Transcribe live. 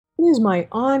is my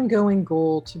ongoing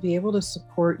goal to be able to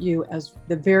support you as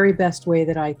the very best way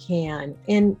that I can.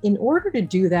 And in order to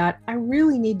do that, I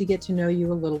really need to get to know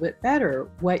you a little bit better,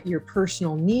 what your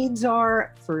personal needs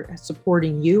are for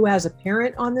supporting you as a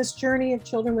parent on this journey of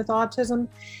children with autism,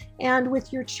 and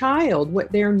with your child,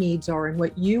 what their needs are and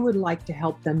what you would like to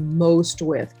help them most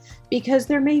with. Because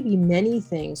there may be many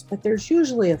things, but there's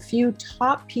usually a few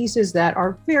top pieces that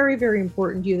are very, very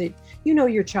important to you that you know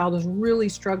your child is really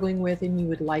struggling with and you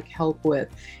would like help with.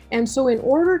 And so, in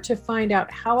order to find out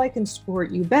how I can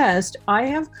support you best, I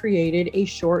have created a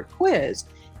short quiz.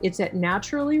 It's at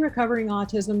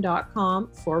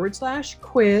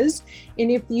naturallyrecoveringautism.com/quiz.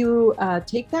 And if you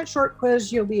take that short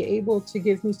quiz, you'll be able to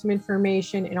give me some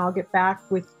information and I'll get back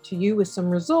to you with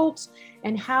some results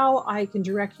and how I can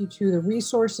direct you to the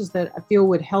resources that I feel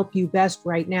would help you best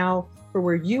right now for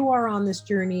where you are on this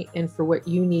journey and for what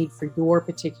you need for your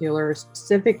particular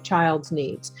specific child's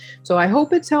needs. So I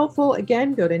hope it's helpful.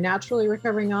 Again, go to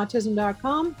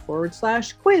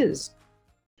naturallyrecoveringautism.com/quiz.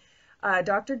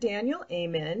 Dr. Daniel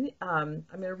Amen, I'm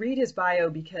going to read his bio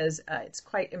because it's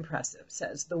quite impressive. It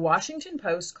says, the Washington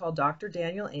Post called Dr.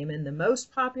 Daniel Amen the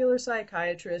most popular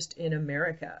psychiatrist in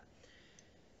America.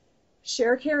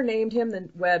 Sharecare named him the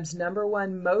web's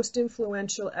 #1 most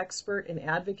influential expert and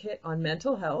advocate on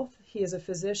mental health. He is a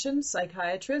physician,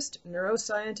 psychiatrist,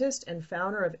 neuroscientist, and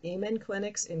founder of Amen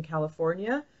Clinics in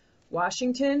California,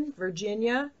 Washington,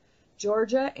 Virginia,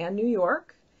 Georgia, and New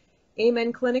York.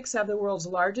 Amen Clinics have the world's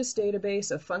largest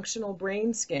database of functional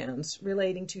brain scans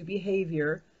relating to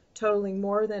behavior, totaling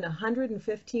more than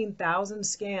 115,000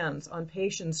 scans on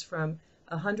patients from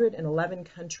 111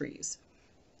 countries.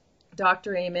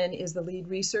 Dr. Amen is the lead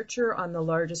researcher on the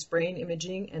largest brain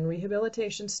imaging and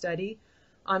rehabilitation study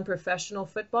on professional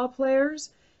football players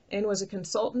and was a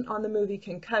consultant on the movie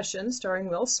Concussion starring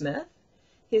Will Smith.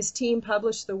 His team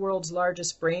published the world's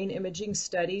largest brain imaging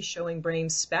study showing brain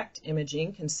SPECT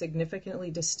imaging can significantly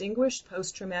distinguish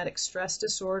post-traumatic stress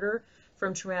disorder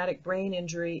from traumatic brain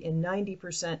injury in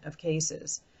 90% of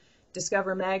cases.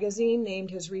 Discover magazine named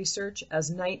his research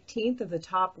as 19th of the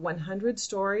top 100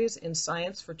 stories in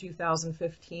science for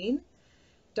 2015.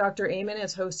 Dr. Amen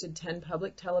has hosted 10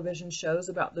 public television shows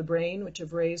about the brain, which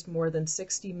have raised more than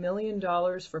 $60 million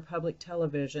for public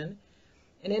television.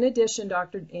 And in addition,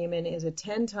 Dr. Amen is a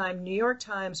 10-time New York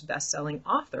Times best-selling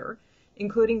author,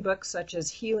 including books such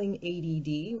as Healing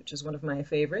ADD, which is one of my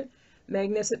favorite,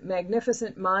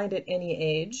 Magnificent Mind at Any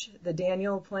Age, The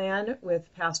Daniel Plan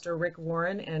with Pastor Rick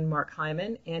Warren and Mark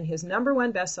Hyman, and his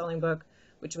 #1 best-selling book,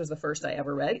 which was the first I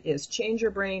ever read, is Change Your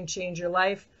Brain, Change Your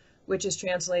Life, which is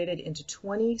translated into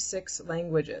 26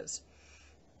 languages.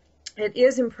 It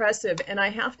is impressive, and I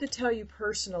have to tell you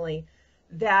personally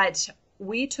that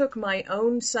we took my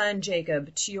own son,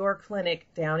 Jacob, to your clinic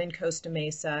down in Costa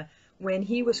Mesa when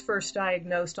he was first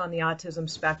diagnosed on the autism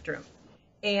spectrum.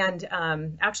 And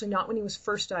actually not when he was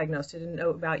first diagnosed. I didn't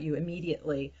know about you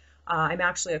immediately. I'm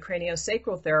actually a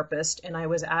craniosacral therapist, and I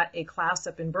was at a class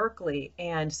up in Berkeley,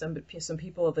 and some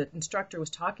people, the instructor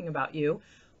was talking about you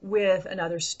with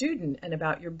another student and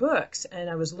about your books, and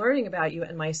I was learning about you,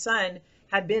 and my son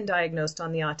had been diagnosed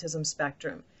on the autism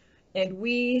spectrum. And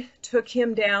we took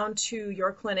him down to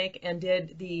your clinic and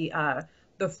did the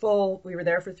full, we were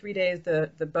there for 3 days,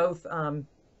 the both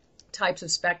types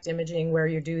of SPECT imaging where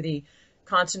you do the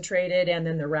concentrated and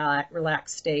then the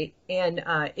relaxed state. And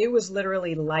it was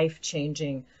literally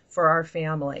life-changing for our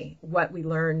family, what we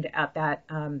learned at that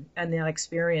and that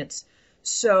experience.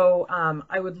 So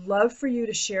I would love for you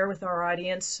to share with our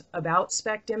audience about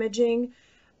SPECT imaging,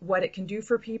 what it can do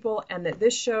for people, and that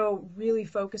this show really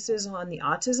focuses on the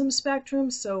autism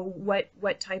spectrum. So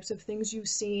what types of things you've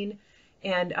seen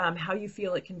and how you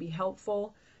feel it can be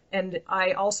helpful. And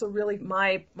I also really,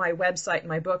 my website and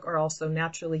my book are also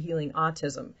Naturally Healing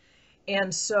Autism.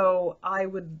 And so I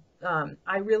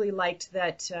really liked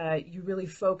that you really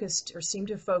focused or seemed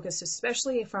to focus,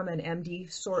 especially from an MD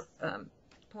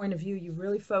point of view, you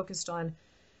really focused on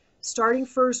starting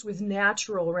first with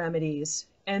natural remedies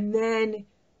and then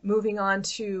moving on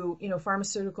to,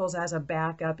 pharmaceuticals as a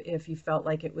backup if you felt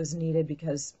like it was needed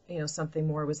because, something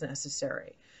more was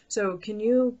necessary. So can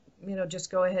you,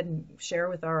 just go ahead and share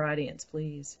with our audience,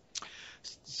 please?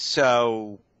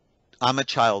 So I'm a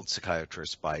child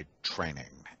psychiatrist by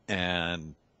training.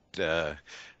 And, I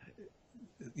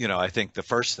think the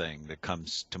first thing that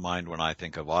comes to mind when I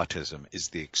think of autism is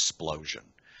the explosion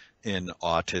in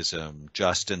autism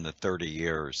just in the 30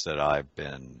 years that I've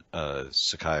been a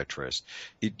psychiatrist.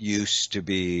 It used to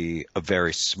be a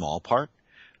very small part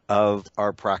of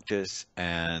our practice,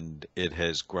 and it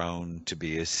has grown to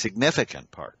be a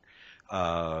significant part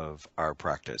of our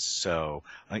practice. So,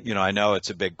 I know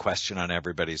it's a big question on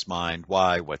everybody's mind.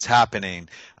 Why? What's happening?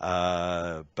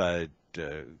 But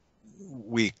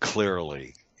we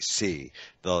clearly see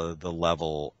the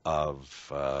level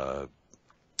of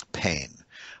pain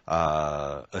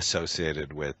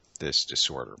associated with this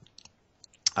disorder.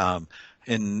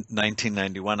 In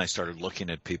 1991, I started looking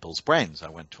at people's brains. I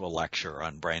went to a lecture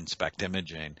on brain SPECT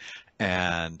imaging,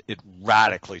 and it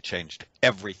radically changed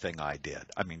everything I did.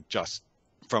 I mean, just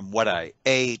from what I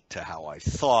ate to how I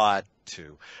thought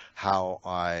to how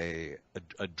I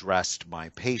addressed my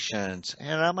patients.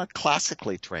 And I'm a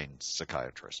classically trained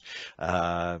psychiatrist,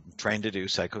 trained to do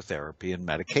psychotherapy and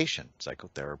medication.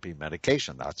 Psychotherapy,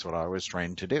 medication, that's what I was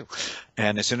trained to do.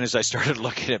 And as soon as I started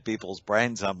looking at people's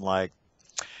brains, I'm like,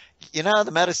 the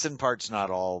medicine part's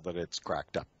not all that it's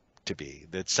cracked up to be,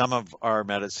 that some of our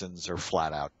medicines are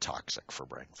flat out toxic for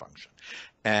brain function.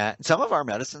 And some of our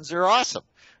medicines are awesome.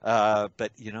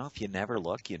 But, if you never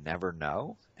look, you never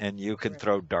know. And you can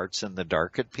throw darts in the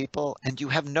dark at people, and you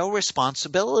have no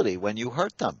responsibility when you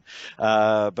hurt them.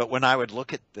 But when I would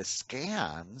look at the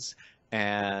scans,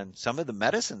 and some of the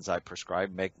medicines I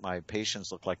prescribe make my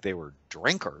patients look like they were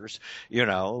drinkers,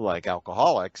 like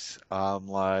alcoholics, I'm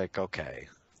like, okay,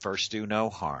 first do no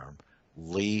harm,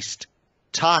 least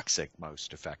toxic,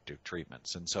 most effective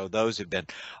treatments. And so those have been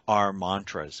our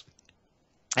mantras.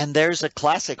 And there's a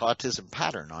classic autism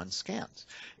pattern on scans.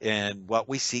 And what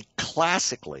we see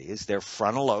classically is their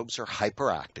frontal lobes are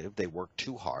hyperactive. They work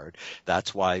too hard.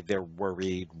 That's why they're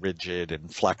worried, rigid,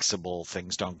 and flexible.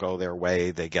 Things don't go their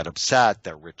way. They get upset.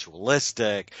 They're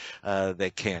ritualistic.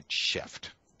 They can't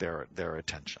shift their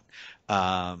attention.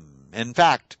 In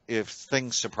fact, if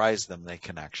things surprise them, they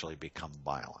can actually become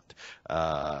violent.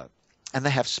 And they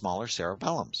have smaller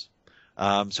cerebellums.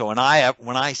 So when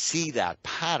I see that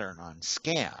pattern on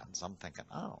scans, I'm thinking,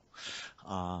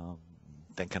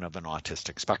 thinking of an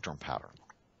autistic spectrum pattern.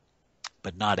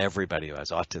 But not everybody who has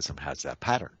autism has that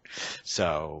pattern.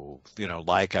 So,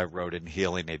 like I wrote in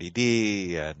Healing ADD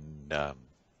and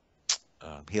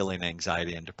Healing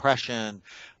Anxiety and Depression,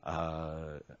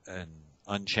 and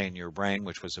Unchain Your Brain,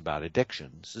 which was about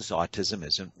addictions, is autism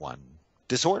isn't one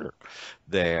disorder.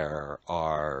 There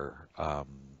are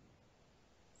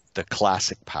the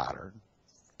classic pattern,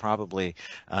 probably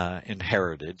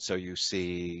inherited. So you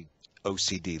see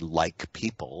OCD-like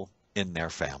people in their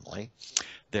family.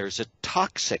 There's a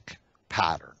toxic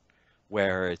pattern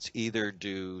where it's either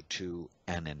due to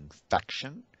an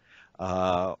infection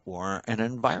or an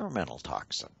environmental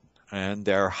toxin. And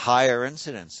there are higher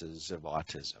incidences of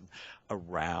autism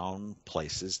around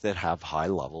places that have high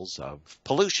levels of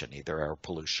pollution, either air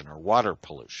pollution or water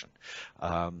pollution.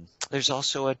 There's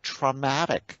also a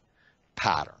traumatic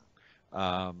pattern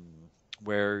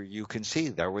where you can see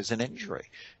there was an injury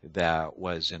that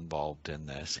was involved in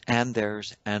this. And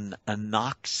there's an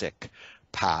anoxic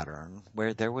pattern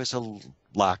where there was a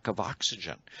lack of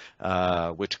oxygen,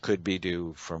 which could be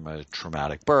due from a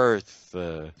traumatic birth,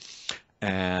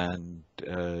 and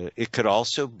it could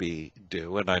also be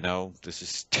due, and I know this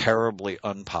is terribly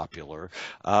unpopular,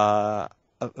 a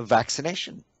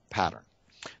vaccination pattern.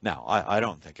 Now, I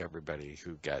don't think everybody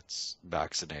who gets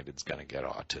vaccinated is going to get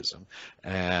autism,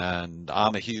 and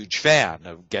I'm a huge fan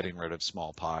of getting rid of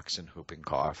smallpox and whooping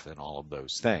cough and all of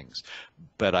those things.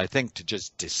 But I think to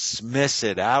just dismiss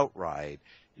it outright,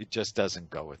 it just doesn't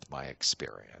go with my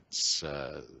experience.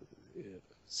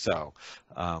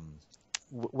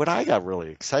 What I got really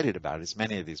excited about is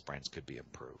many of these brains could be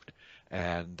improved.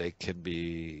 And they can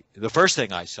be, the first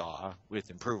thing I saw with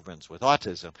improvements with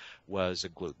autism was a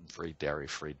gluten-free,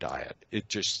 dairy-free diet. It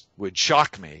just would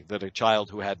shock me that a child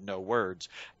who had no words,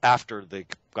 after they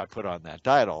got put on that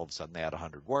diet, all of a sudden they had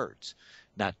 100 words.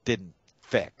 That didn't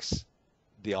fix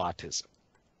the autism,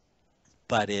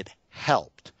 but it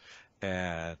helped.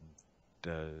 And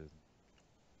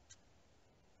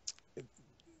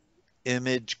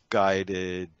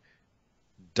image-guided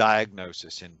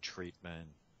diagnosis and treatment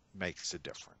makes a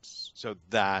difference. So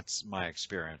that's my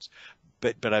experience.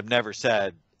 But I've never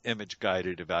said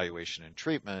image-guided evaluation and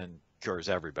treatment cures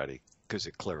everybody, because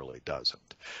it clearly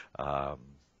doesn't.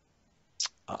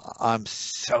 I'm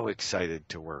so excited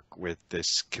to work with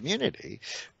this community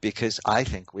because I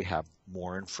think we have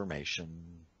more information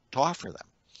to offer them.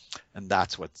 And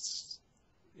that's what's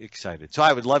excited. So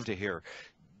I would love to hear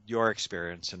your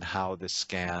experience and how the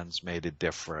scans made a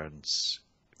difference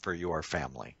for your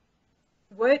family.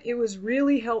 What it was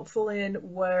really helpful in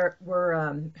were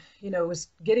was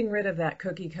getting rid of that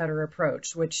cookie cutter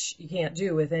approach, which you can't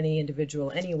do with any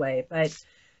individual anyway. But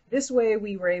this way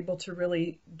we were able to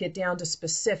really get down to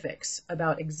specifics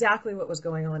about exactly what was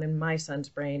going on in my son's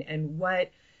brain and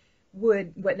what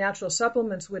what natural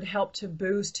supplements would help to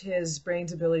boost his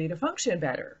brain's ability to function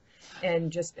better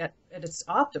and just at its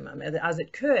optimum as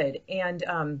it could. And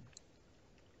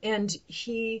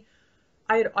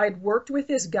I'd worked with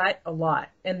his gut a lot,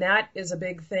 and that is a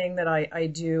big thing that I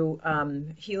do.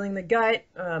 Healing the gut.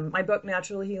 My book,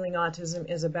 Naturally Healing Autism,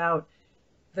 is about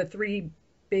the 3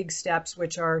 big steps,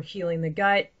 which are healing the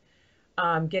gut,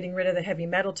 getting rid of the heavy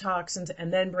metal toxins,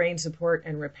 and then brain support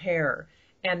and repair.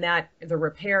 And that the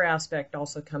repair aspect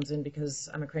also comes in because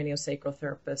I'm a craniosacral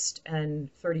therapist, and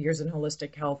 30 years in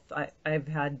holistic health. I've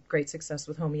had great success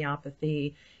with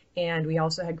homeopathy, and we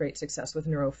also had great success with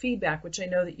neurofeedback, which I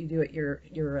know that you do at your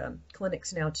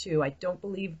clinics now too. I don't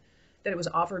believe that it was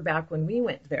offered back when we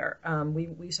went there.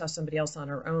 We saw somebody else on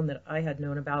our own that I had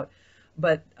known about,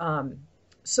 but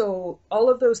so all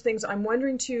of those things. I'm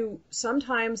wondering too.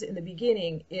 Sometimes in the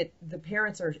beginning, the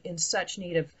parents are in such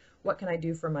need of what can I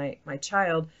do for my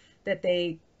child, that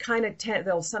they kind of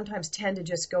they'll sometimes tend to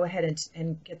just go ahead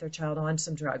and get their child on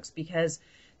some drugs because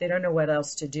they don't know what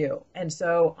else to do. And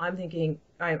so I'm thinking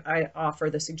I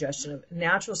offer the suggestion of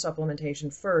natural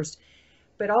supplementation first,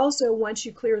 but also once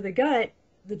you clear the gut,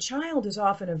 the child is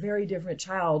often a very different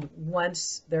child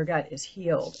once their gut is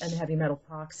healed and the heavy metal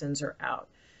toxins are out.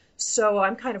 So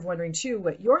I'm kind of wondering too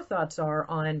what your thoughts are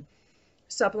on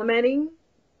supplementing,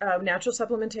 natural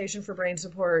supplementation for brain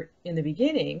support in the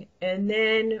beginning, and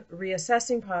then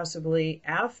reassessing possibly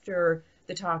after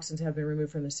the toxins have been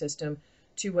removed from the system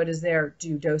to what is there.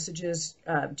 Do dosages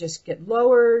just get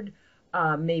lowered?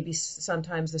 Maybe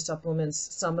sometimes the supplements,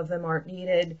 some of them aren't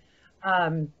needed.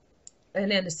 And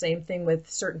then the same thing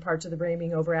with certain parts of the brain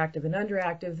being overactive and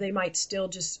underactive. They might still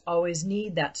just always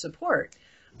need that support,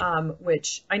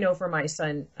 which I know for my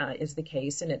son is the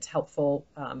case, and it's helpful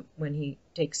when he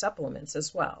takes supplements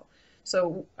as well.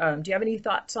 So do you have any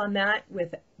thoughts on that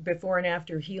with before and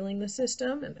after healing the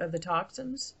system of the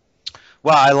toxins?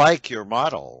 Well, I like your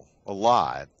model a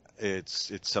lot. It's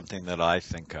something that I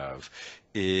think of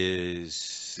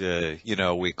is,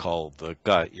 we call the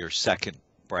gut your second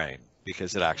brain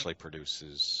because it actually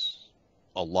produces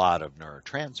a lot of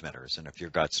neurotransmitters. And if your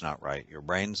gut's not right, your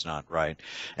brain's not right.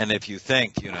 And if you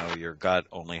think, your gut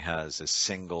only has a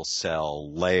single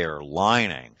cell layer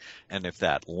lining, and if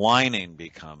that lining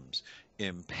becomes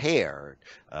impaired,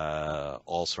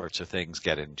 all sorts of things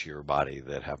get into your body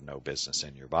that have no business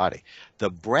in your body. The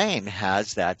brain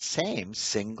has that same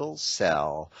single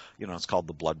cell, it's called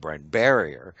the blood-brain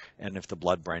barrier. And if the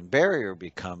blood-brain barrier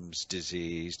becomes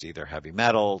diseased, either heavy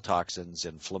metal, toxins,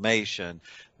 inflammation,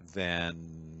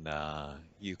 then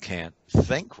you can't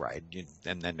think right.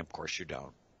 And then, of course, you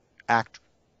don't act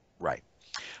right.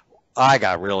 I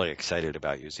got really excited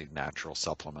about using natural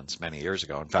supplements many years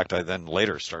ago. In fact, I then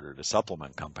later started a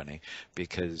supplement company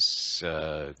because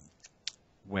and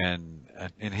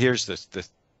here's the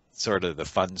sort of the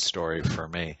fun story for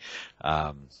me.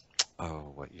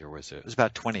 What year was it? It was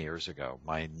about 20 years ago.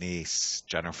 My niece,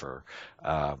 Jennifer,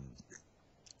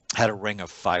 had a ring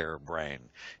of fire brain.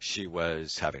 She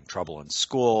was having trouble in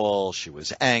school. She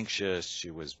was anxious.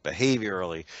 She was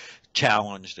behaviorally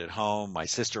challenged at home. My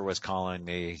sister was calling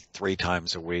me 3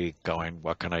 times a week going,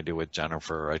 what can I do with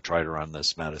Jennifer? I tried her on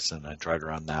this medicine. I tried her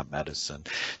on that medicine.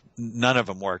 None of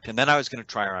them worked. And then I was going to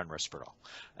try her on Risperdal.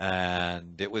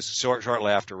 And it was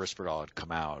shortly after Risperdal had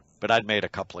come out. But I'd made a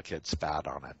couple of kids fat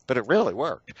on it. But it really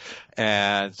worked.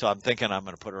 And so I'm thinking I'm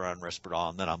going to put her on Risperdal.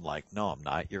 And then I'm like, no, I'm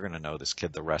not. You're going to know this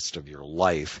kid the rest of your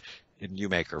life. And you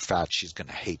make her fat, she's going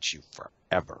to hate you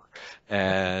forever.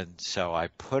 And so I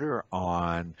put her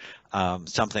on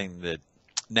something that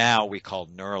now we call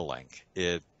Neuralink.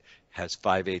 It has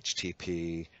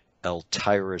 5-HTP,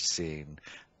 L-tyrosine,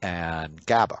 and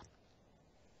GABA.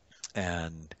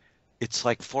 And it's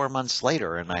like 4 months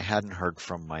later, and I hadn't heard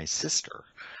from my sister.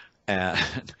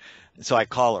 And so I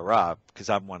call her up because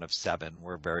I'm one of 7.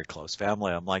 We're a very close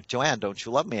family. I'm like, Joanne, don't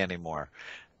you love me anymore?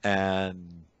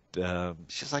 And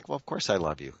she's like, well, of course I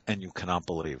love you. And you cannot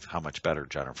believe how much better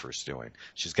Jennifer's doing.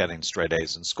 She's getting straight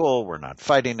A's in school. We're not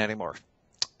fighting anymore.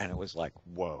 And it was like,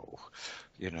 whoa,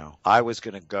 I was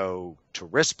going to go to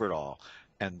Risperdal,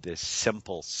 and this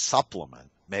simple supplement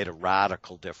made a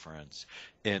radical difference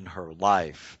in her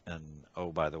life. And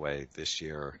oh, by the way, this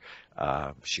year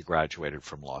she graduated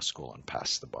from law school and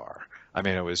passed the bar. I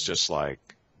mean, it was just like,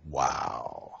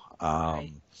 wow.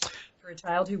 Right. For a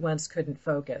child who once couldn't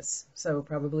focus, so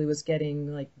probably was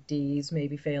getting like D's,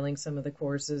 maybe failing some of the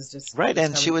courses. Just right,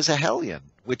 and she was a hellion,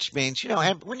 which means,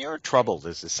 and when you're troubled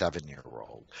as a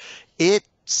 7-year-old, it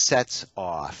sets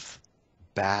off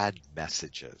bad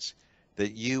messages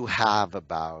that you have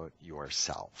about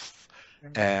yourself.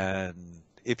 And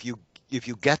if you if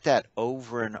you get that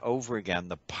over and over again,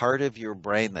 the part of your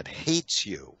brain that hates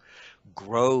you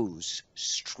grows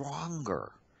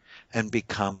stronger and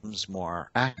becomes more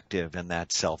active. And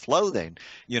that self-loathing,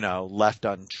 left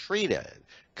untreated,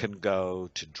 can go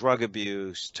to drug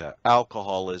abuse, to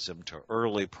alcoholism, to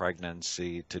early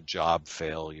pregnancy, to job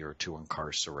failure, to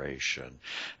incarceration,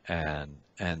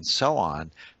 and so on.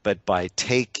 But by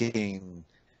taking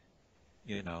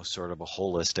sort of a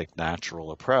holistic,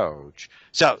 natural approach.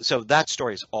 So that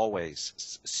story's always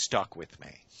stuck with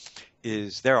me.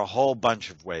 Is there a whole bunch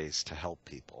of ways to help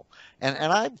people?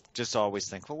 And I just always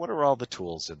think, well, what are all the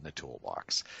tools in the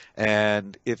toolbox?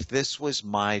 And if this was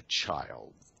my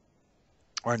child,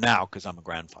 or now, because I'm a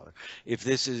grandfather, if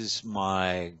this is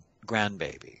my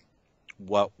grandbaby,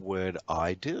 what would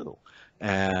I do?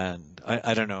 And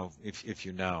I don't know if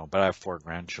you know, but I have 4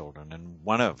 grandchildren, and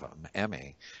one of them,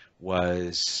 Emmy,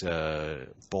 was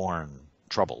born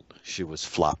troubled. She was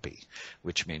floppy,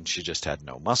 which means she just had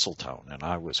no muscle tone. And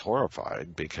I was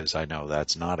horrified because I know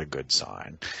that's not a good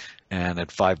sign. And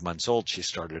at 5 months old, she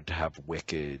started to have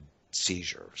wicked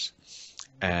seizures.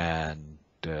 And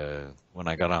when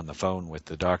I got on the phone with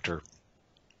the doctor,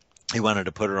 he wanted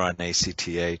to put her on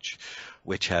ACTH,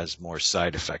 which has more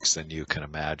side effects than you can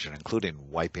imagine, including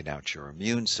wiping out your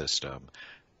immune system.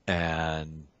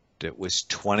 And it was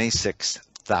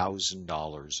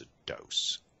 $26,000 a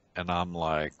dose. And I'm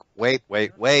like, wait.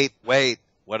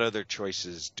 What other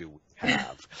choices do we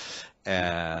have?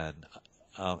 And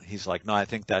he's like, no, I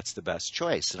think that's the best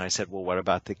choice. And I said, well, what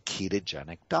about the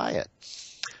ketogenic diet?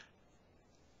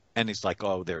 And he's like,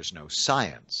 oh, there's no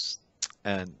science.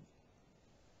 And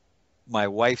my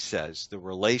wife says the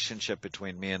relationship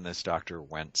between me and this doctor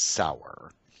went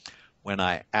sour when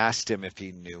I asked him if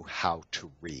he knew how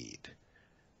to read.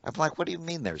 I'm like, what do you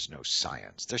mean there's no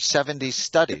science? There's 70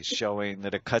 studies showing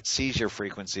that it cuts seizure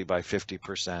frequency by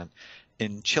 50%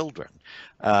 in children.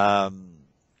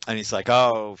 And he's like,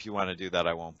 oh, if you want to do that,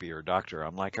 I won't be your doctor.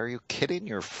 I'm like, are you kidding?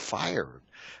 You're fired.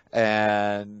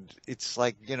 And it's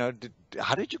like,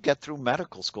 how did you get through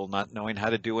medical school not knowing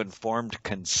how to do informed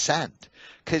consent?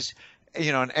 Because,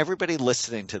 and everybody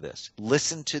listening to this,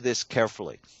 listen to this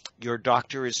carefully. Your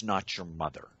doctor is not your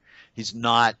mother. He's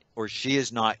not, or she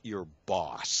is not your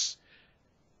boss.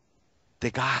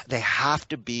 They have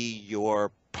to be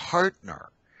your partner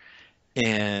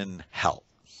in health.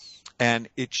 And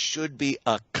it should be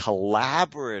a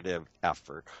collaborative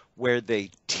effort where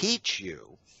they teach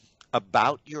you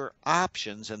about your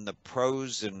options and the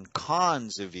pros and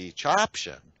cons of each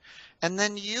option, and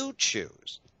then you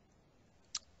choose.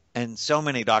 And so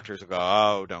many doctors will go,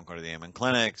 oh, don't go to the Amen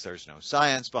clinics. There's no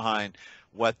science behind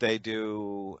what they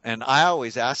do. And I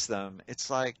always ask them, it's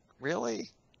like, really?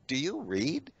 Do you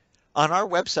read? On our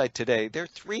website today, there are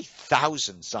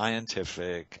 3,000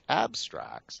 scientific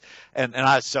abstracts. And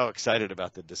I was so excited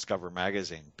about the Discover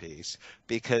magazine piece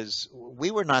because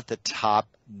we were not the top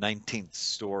 19th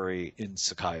story in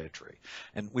psychiatry.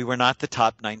 And we were not the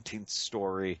top 19th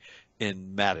story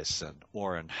in medicine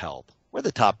or in health. We're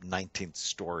the top 19th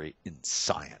story in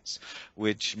science,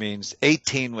 which means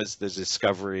 18 was the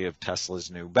discovery of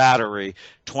Tesla's new battery,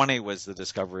 20 was the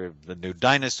discovery of the new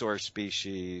dinosaur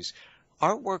species.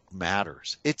 Our work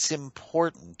matters. It's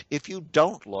important. If you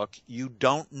don't look, you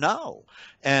don't know.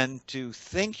 And to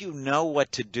think you know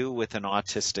what to do with an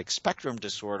autistic spectrum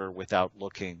disorder without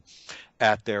looking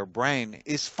at their brain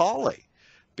is folly,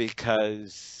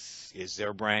 because is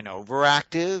their brain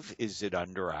overactive? Is it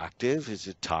underactive? Is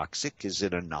it toxic? Is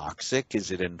it anoxic?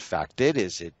 Is it infected?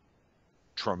 Is it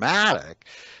traumatic?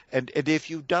 And if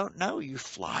you don't know, you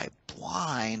fly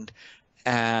blind.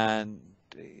 And,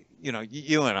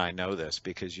 you and I know this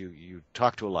because you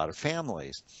talk to a lot of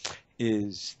families,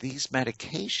 is these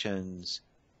medications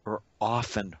are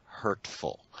often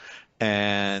hurtful.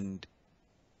 And,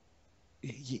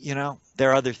 there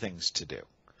are other things to do.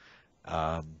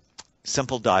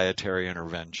 Simple dietary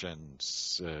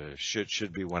interventions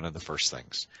should be one of the first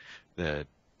things that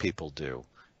people do.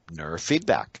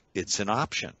 Neurofeedback, it's an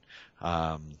option.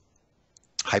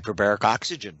 Hyperbaric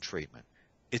oxygen treatment,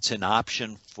 it's an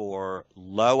option for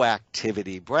low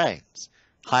activity brains.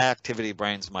 High activity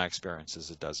brains, my experience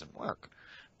is it doesn't work.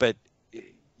 But,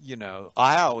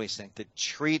 I always think that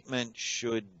treatment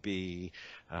should be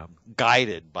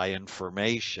guided by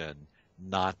information,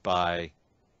 not by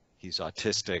he's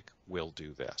autistic, we'll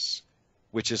do this,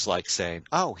 which is like saying,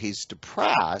 oh, he's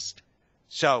depressed,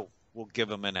 so we'll give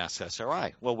him an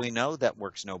SSRI. Well, we know that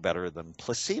works no better than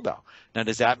placebo. Now,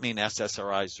 does that mean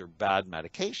SSRIs are bad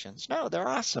medications? No, they're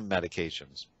awesome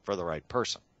medications for the right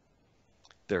person.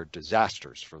 They're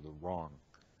disasters for the wrong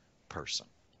person.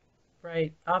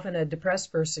 Right. Often a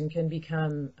depressed person can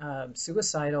become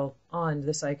suicidal on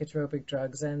the psychotropic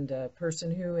drugs, and a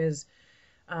person who is,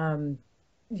 um,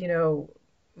 you know,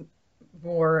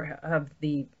 more of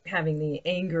the having the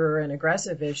anger and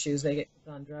aggressive issues, they get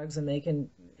on drugs and they can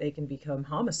become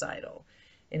homicidal.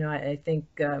 I think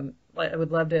I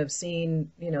would love to have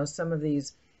seen some of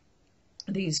these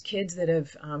kids that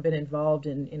have been involved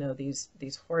in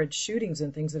these horrid shootings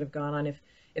and things that have gone on.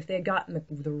 If they had gotten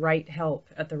the right help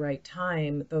at the right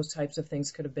time, those types of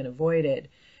things could have been avoided.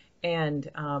 And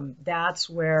that's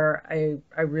where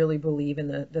I really believe in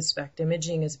the SPECT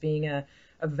imaging as being a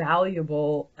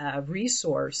valuable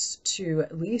resource to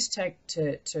at least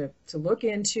to look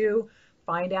into,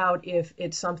 find out if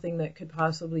it's something that could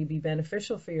possibly be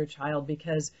beneficial for your child,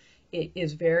 because it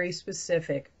is very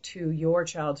specific to your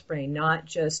child's brain, not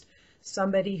just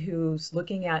somebody who's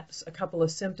looking at a couple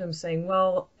of symptoms saying,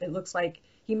 well, it looks like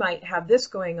he might have this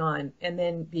going on, and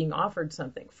then being offered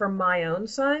something. For my own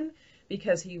son,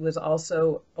 because he was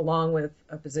also, along with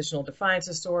a positional defiance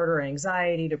disorder,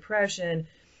 anxiety, depression,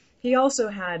 he also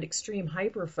had extreme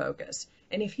hyperfocus.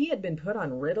 And if he had been put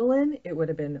on Ritalin, it would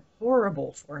have been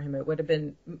horrible for him. It would have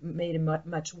been made him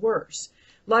much worse.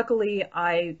 Luckily,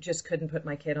 I just couldn't put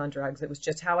my kid on drugs. It was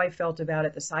just how I felt about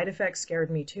it. The side effects scared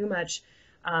me too much,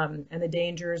 and the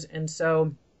dangers. And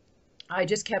so I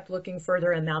just kept looking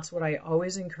further. And that's what I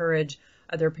always encourage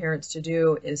other parents to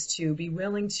do, is to be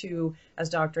willing to, as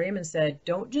Dr. Amen said,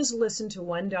 don't just listen to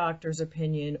one doctor's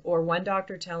opinion or one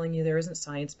doctor telling you there isn't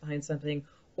science behind something,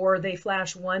 or they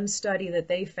flash one study that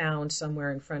they found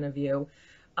somewhere in front of you.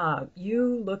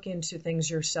 You look into things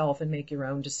yourself and make your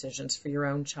own decisions for your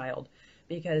own child,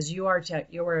 because you're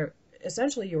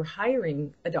essentially you're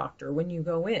hiring a doctor when you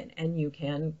go in, and you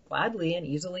can gladly and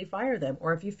easily fire them.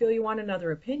 Or if you feel you want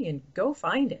another opinion, go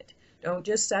find it. Don't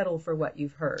just settle for what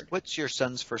you've heard. What's your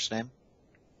son's first name?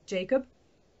 Jacob?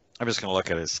 I'm just going to look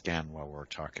at his scan while we're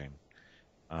talking.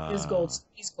 He's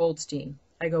Goldstein.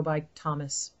 I go by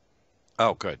Thomas.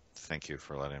 Oh, good. Thank you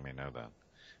for letting me know that.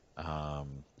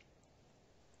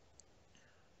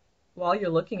 While you're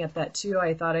looking at that too,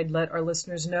 I thought I'd let our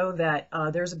listeners know that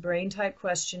there's a brain type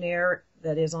questionnaire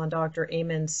that is on Dr.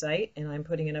 Amen's site, and I'm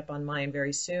putting it up on mine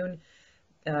very soon.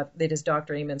 It is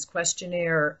Dr. Amen's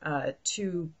questionnaire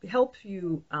to help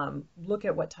you look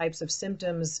at what types of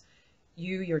symptoms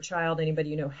you, your child, anybody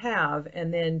you know have,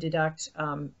 and then deduct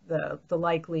the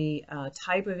likely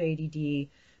type of ADD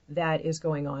that is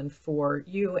going on for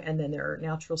you. And then there are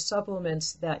natural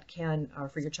supplements that can,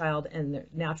 for your child, and the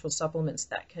natural supplements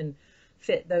that can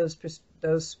fit those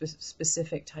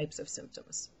specific types of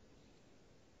symptoms.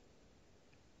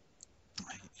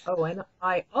 Oh, and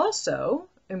I also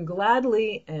am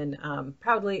gladly and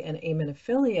proudly an Amen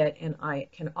affiliate, and I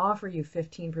can offer you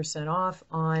 15% off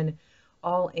on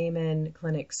all Amen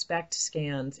Clinic SPECT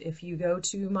scans. If you go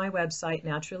to my website,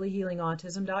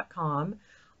 naturallyhealingautism.com,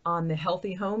 on the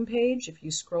Healthy Home page, if you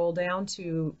scroll down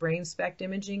to Brain SPECT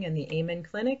Imaging and the Amen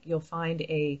Clinic, you'll find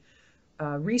a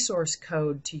resource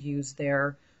code to use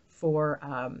there for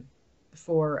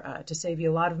to save you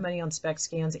a lot of money on SPECT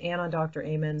scans and on Dr.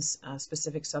 Amen's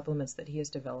specific supplements that he has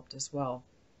developed as well.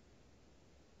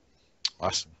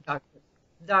 Awesome.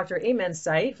 Dr. Amen's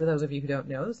site, for those of you who don't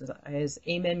know, is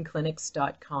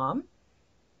amenclinics.com.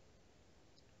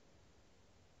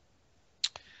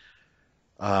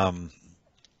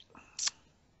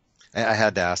 I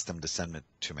had to ask them to send it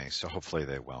to me, so hopefully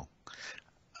they will.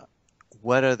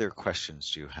 What other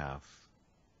questions do you have?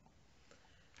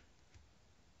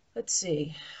 Let's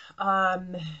see.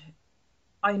 I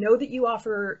know that you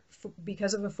offer,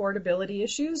 because of affordability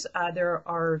issues, there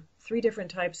are 3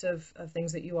 different types of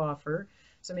things that you offer.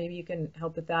 So maybe you can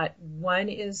help with that. One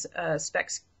is a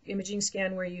SPECT imaging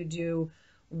scan where you do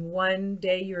one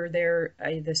day you're there,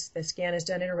 the scan is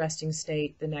done in a resting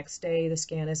state. The next day the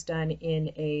scan is done in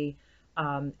a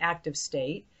active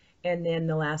state. And then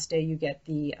the last day you get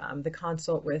the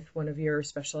consult with one of your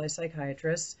specialized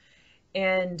psychiatrists.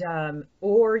 And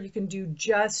or you can do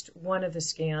just one of the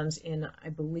scans in, I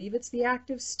believe it's the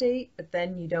active state, but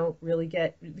then you don't really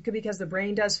get, because the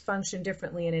brain does function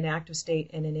differently in an active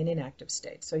state and in an inactive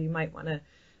state. So you might want to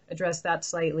address that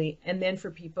slightly. And then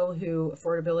for people who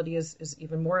affordability is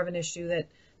even more of an issue, that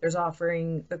there's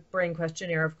offering the brain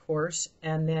questionnaire, of course,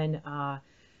 and then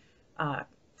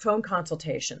phone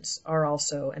consultations are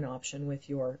also an option with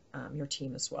your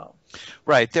team as well.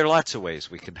 Right. There are lots of ways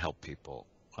we can help people.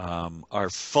 Our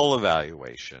full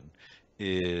evaluation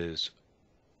is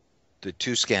the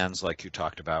 2 scans like you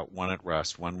talked about, one at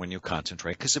rest, one when you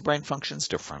concentrate, because the brain functions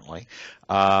differently.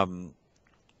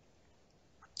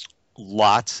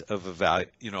 Lots of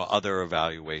other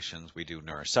evaluations. We do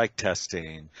neuropsych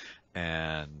testing,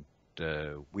 and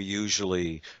we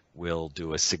usually will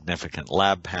do a significant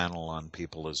lab panel on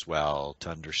people as well to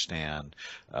understand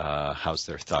how's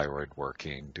their thyroid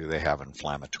working, do they have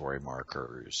inflammatory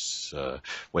markers,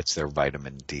 what's their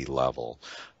vitamin D level.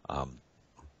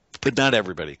 But not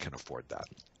everybody can afford that.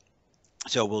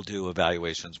 So we'll do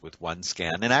evaluations with one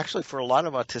scan. And actually, for a lot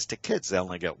of autistic kids, they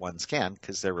only get one scan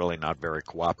because they're really not very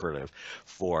cooperative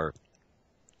for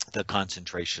the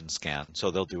concentration scan. So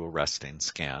they'll do a resting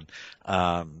scan.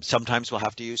 Sometimes we'll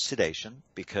have to use sedation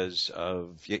because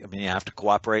you have to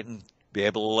cooperate and be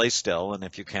able to lay still. And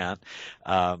if you can't,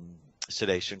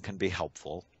 sedation can be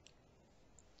helpful.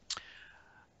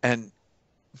 And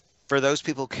for those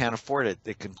people who can't afford it,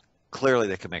 they can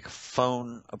make a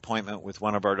phone appointment with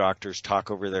one of our doctors, talk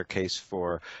over their case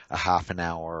for a half an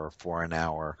hour or for an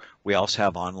hour. We also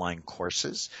have online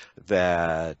courses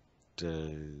that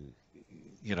is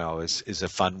a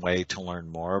fun way to learn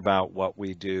more about what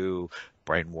we do.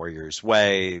 Brain Warriors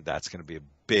Way, that's going to be a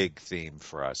big theme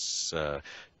for us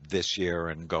this year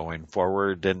and going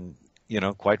forward. And,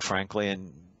 quite frankly,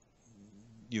 and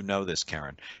this,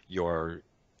 Karen, you're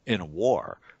in a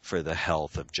war for the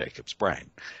health of Jacob's brain.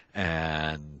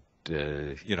 And,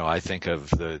 I think of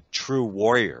the true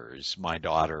warriors, my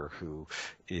daughter who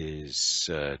is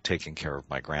taking care of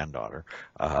my granddaughter,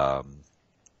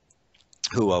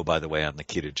 who, oh, by the way, on the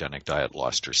ketogenic diet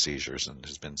lost her seizures and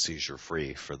has been seizure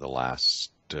free for the last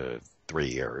 3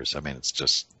 years. I mean, it's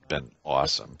just been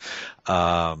awesome.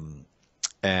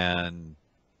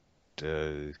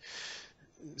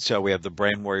 So we have the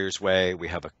Brain Warriors Way. We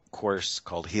have a course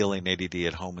called Healing ADD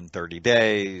at Home in 30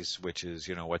 Days, which is,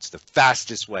 what's the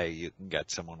fastest way you can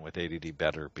get someone with ADD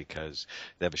better because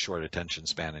they have a short attention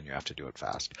span and you have to do it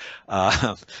fast. We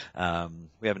have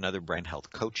another brain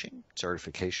health coaching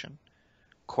certification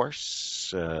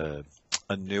course, a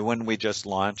new one we just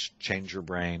launched, Change Your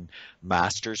Brain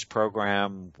Master's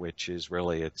Program, which is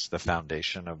really, it's the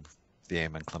foundation of the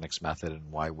Amen Clinics method and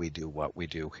why we do what we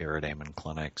do here at Amen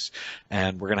Clinics.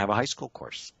 And we're going to have a high school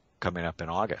course coming up in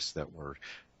August that we're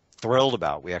thrilled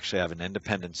about. We actually have an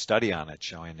independent study on it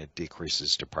showing it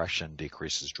decreases depression,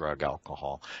 decreases drug,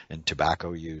 alcohol, and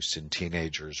tobacco use in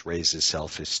teenagers, raises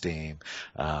self-esteem.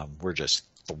 We're just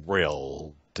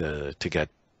thrilled to get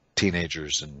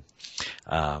teenagers and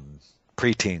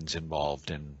preteens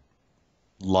involved in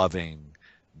loving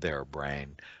their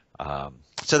brain.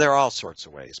 So there are all sorts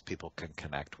of ways people can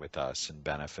connect with us and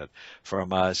benefit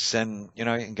from us. And, you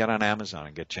can get on Amazon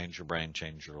and get Change Your Brain,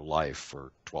 Change Your Life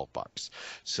for $12.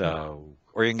 So,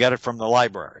 or you can get it from the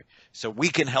library. So we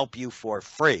can help you for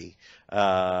free,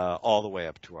 all the way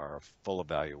up to our full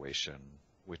evaluation,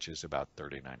 which is about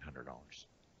 $3,900.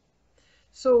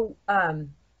 So,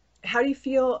 how do you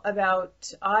feel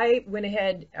about, I went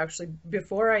ahead, actually,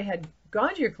 before I had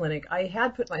gone to your clinic, I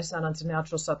had put my son on some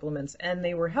natural supplements and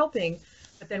they were helping.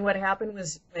 But then what happened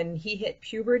was when he hit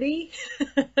puberty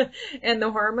and the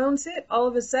hormones hit, all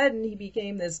of a sudden he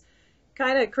became this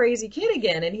kind of crazy kid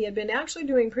again. And he had been actually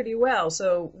doing pretty well.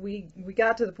 So we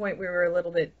got to the point where we were a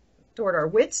little bit toward our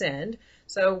wits' end.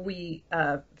 So we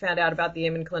found out about the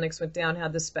Amen Clinics, went down,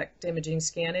 had the SPECT imaging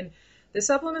scan. And the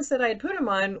supplements that I had put him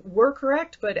on were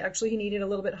correct, but actually he needed a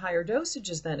little bit higher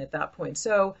dosages then at that point.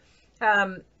 So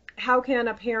how can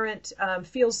a parent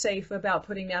feel safe about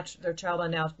putting their child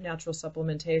on natural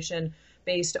supplementation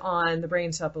based on the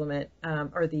brain supplement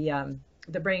or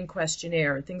the brain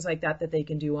questionnaire, things like that they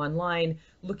can do online,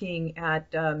 looking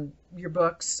at your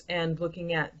books and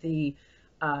looking at the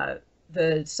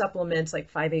supplements like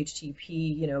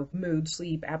 5-HTP, mood,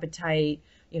 sleep, appetite.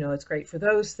 It's great for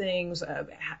those things.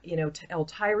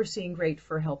 L-tyrosine, great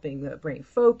for helping the brain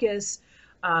focus.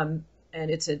 And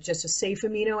it's just a safe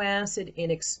amino acid,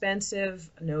 inexpensive,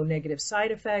 no negative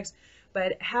side effects.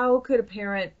 But how could a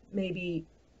parent maybe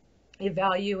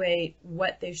evaluate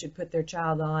what they should put their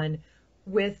child on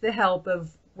with the help of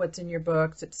what's in your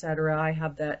books, etc.? I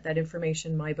have that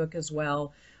information in my book as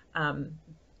well.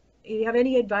 You have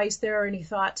any advice there or any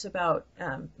thoughts about,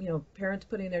 parents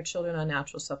putting their children on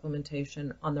natural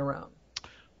supplementation on their own?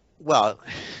 Well,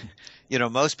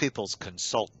 most people's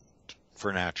consultant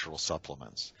for natural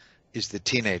supplements is the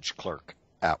teenage clerk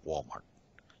at Walmart.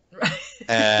 Right.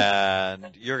 And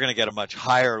you're going to get a much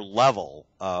higher level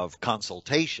of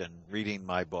consultation reading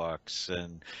my books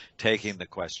and taking the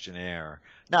questionnaire.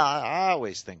 Now, I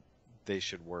always think they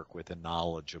should work with a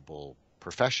knowledgeable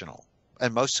professional.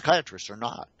 And most psychiatrists are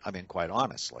not, quite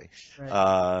honestly.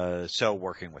 Right. So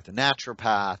working with a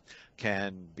naturopath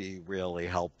can be really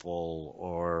helpful,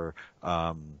 or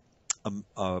a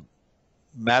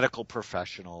medical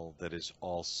professional that is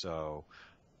also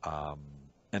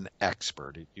an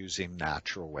expert at using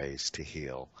natural ways to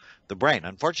heal the brain.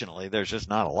 Unfortunately, there's just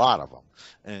not a lot of them.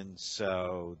 And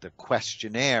so the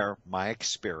questionnaire, my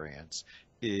experience,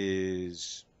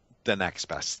 is the next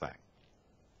best thing.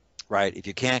 Right? If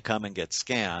you can't come and get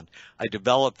scanned, I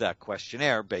developed that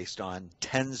questionnaire based on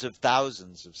tens of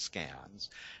thousands of scans,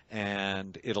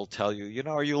 and it'll tell you, you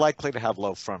know, are you likely to have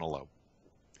low frontal lobe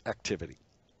activity?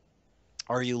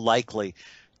 Are you likely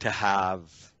to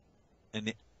have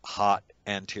an hot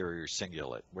anterior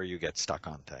cingulate where you get stuck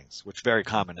on things, which is very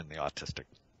common in the autistic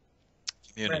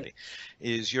community? Right.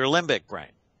 Is your limbic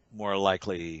brain more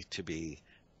likely to be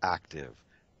active?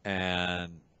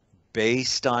 And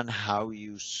based on how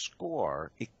you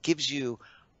score, it gives you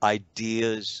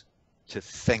ideas to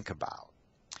think about.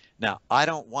 Now, I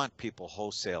don't want people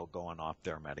wholesale going off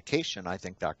their medication. I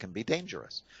think that can be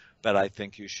dangerous. But I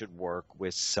think you should work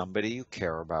with somebody you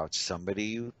care about, somebody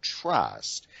you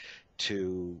trust,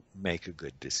 to make a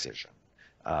good decision.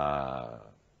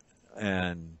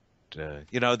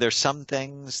 You know, there's some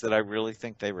things that I really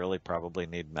think they really probably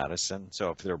need medicine. So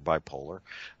if they're bipolar,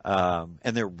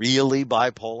 and they're really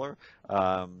bipolar,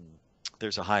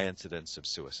 there's a high incidence of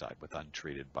suicide with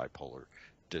untreated bipolar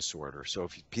disorder. So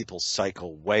if people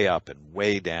cycle way up and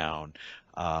way down,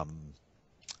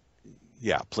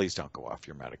 yeah, please don't go off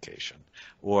your medication.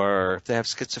 Or if they have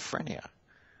schizophrenia.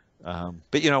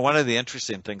 But, you know, one of the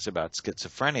interesting things about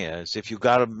schizophrenia is if you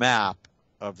got a map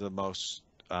of the most,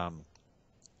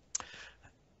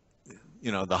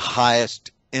 you know, the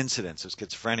highest incidence of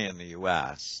schizophrenia in the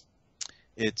U.S.,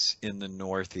 it's in the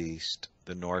Northeast,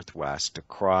 the Northwest,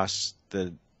 across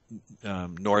the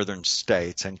northern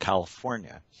states and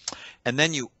California. And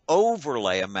then you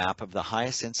overlay a map of the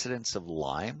highest incidence of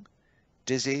Lyme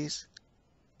disease,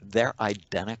 they're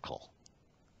identical.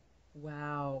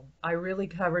 Wow. I really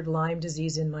covered Lyme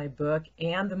disease in my book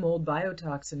and the mold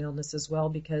biotoxin illness as well,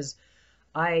 because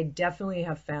I definitely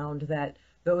have found that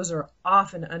those are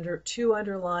often two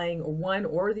underlying, or one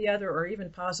or the other, or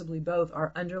even possibly both,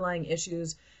 are underlying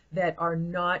issues that are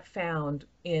not found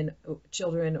in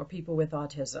children or people with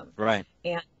autism. Right.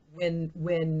 And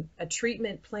when a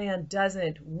treatment plan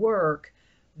doesn't work,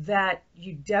 that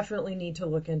you definitely need to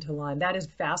look into Lyme. That is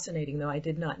fascinating, though. I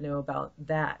did not know about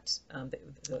that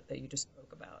that you just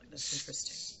spoke about. That's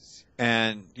interesting.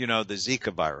 And, you know, the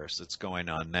Zika virus that's going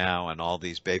on now, and all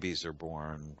these babies are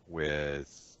born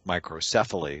with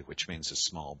microcephaly, which means a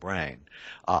small brain.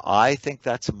 I think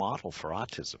that's a model for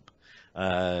autism.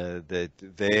 That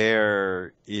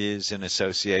there is an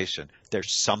association.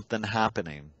 There's something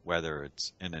happening, whether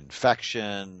it's an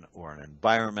infection or an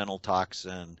environmental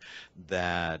toxin,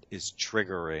 that is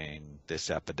triggering this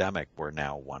epidemic where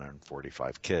now 1 in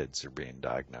 45 kids are being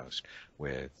diagnosed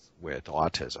with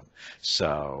autism.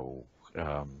 So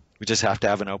we just have to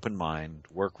have an open mind,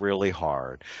 work really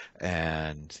hard,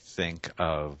 and think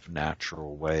of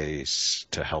natural ways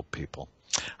to help people.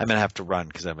 I'm going to have to run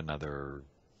because I have another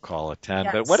call at 10,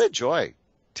 yes. But what a joy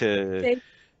to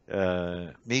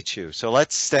meet you. So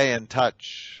let's stay in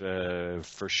touch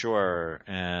for sure.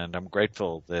 And I'm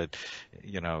grateful that,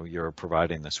 you know, you're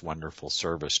providing this wonderful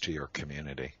service to your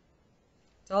community.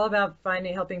 It's all about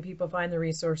helping people find the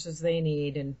resources they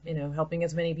need, and, you know, helping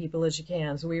as many people as you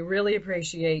can. So we really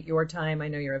appreciate your time. I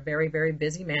know you're a very, very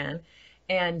busy man,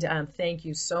 and thank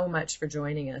you so much for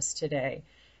joining us today.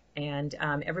 And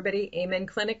everybody,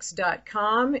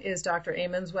 amenclinics.com is Dr.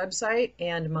 Amen's website,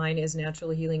 and mine is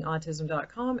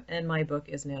naturallyhealingautism.com, and my book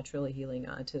is Naturally Healing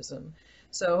Autism.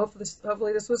 So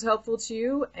hopefully this was helpful to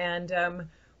you, and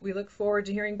we look forward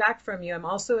to hearing back from you. I'm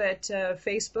also at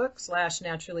Facebook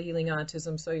 /Naturally Healing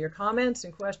Autism, so your comments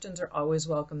and questions are always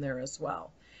welcome there as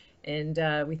well. And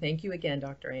we thank you again,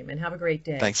 Dr. Amen. Have a great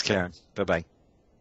day. Thanks, Karen. Bye-bye.